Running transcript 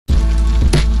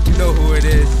know who it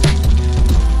is.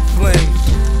 Flames,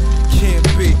 can't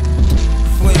be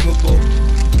flammable.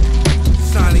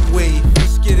 Sonic wave,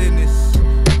 let's get in this.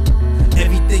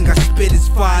 Everything I spit is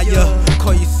fire.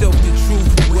 Call yourself the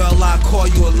truth, well I call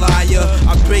you a liar.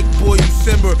 I break, boy, you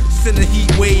simmer. Send a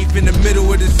heat wave in the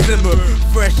middle of December.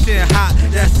 Fresh and hot,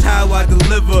 that's how I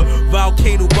deliver.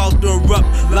 Volcano about to erupt,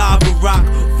 lava rock.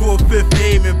 4/5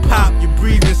 aim and pop, your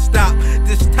breathing stop.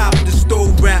 This top of the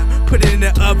stove wrap, put it in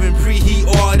the oven, preheat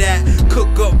all that.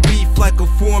 Cook up beef like a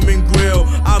Foreman grill.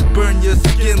 I'll burn your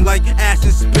skin like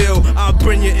acid spill. I'll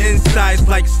burn your insides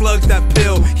like slugs that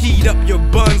pill. Heat up your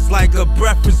buns like a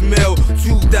breakfast meal.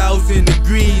 2,000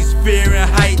 degrees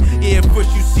Fahrenheit. Yeah, first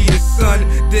you see the sun,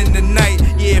 then the night.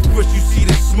 Yeah, first you see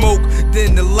the smoke,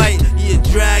 then the light. Yeah,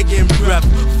 dragon breath,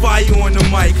 fire on the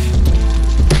mic.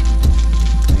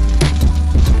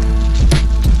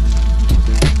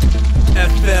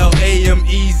 FLAM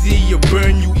easy, you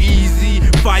burn you easy.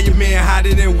 Fireman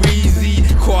hotter than Wheezy.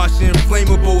 Caution,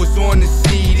 flammable, it's on the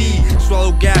CD.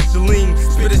 Swallow gasoline,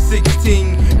 spit a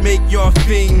 16. Make your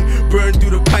thing, burn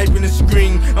through the pipe in the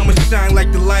screen. I'ma shine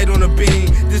like the light on a beam.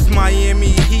 This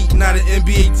Miami Heat, not an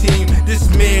NBA team. This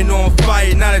man on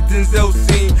fire, not a Denzel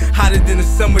scene. Hotter than a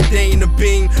summer day in the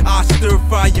beam. I stir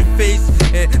fry your face,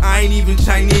 and I ain't even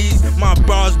Chinese. My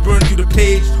bars burn through the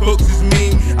page, hooks is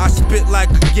mean. I spit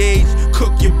like a gauge,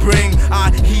 cook your brain.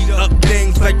 I heat up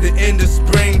things like the end of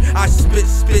spring. I spit,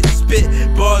 spit, spit,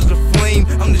 bars of flame.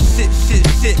 I'm the shit, shit,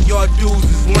 shit, y'all dudes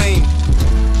is lame.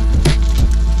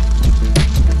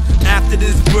 After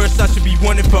this verse, I should be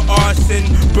wanted for arson.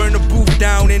 Burn the booth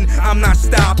down and I'm not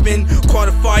stopping. Call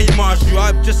the fire marshal,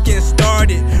 I'm just getting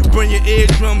started. Burn your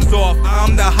eardrums off,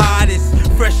 I'm the hottest.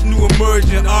 Fresh new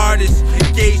emerging artist.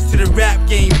 Engaged to the rap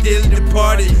game, dearly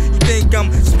departed. You think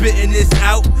I'm spitting this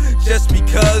out just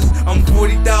because I'm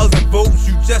 40,000 volts,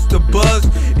 you just a buzz.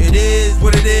 It is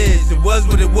what it is, it was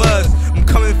what it was. I'm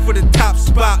coming for the top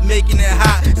spot, making it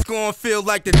hot. It's gonna feel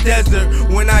like the desert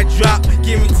when I drop.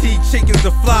 Guarantee chickens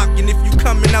a flock. And if you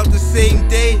coming out the same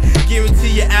day, guarantee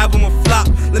your album a flop.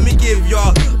 Let me give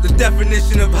y'all the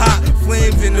definition of hot.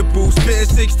 Flames in the booth, spitting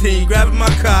 16, grabbing my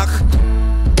cock.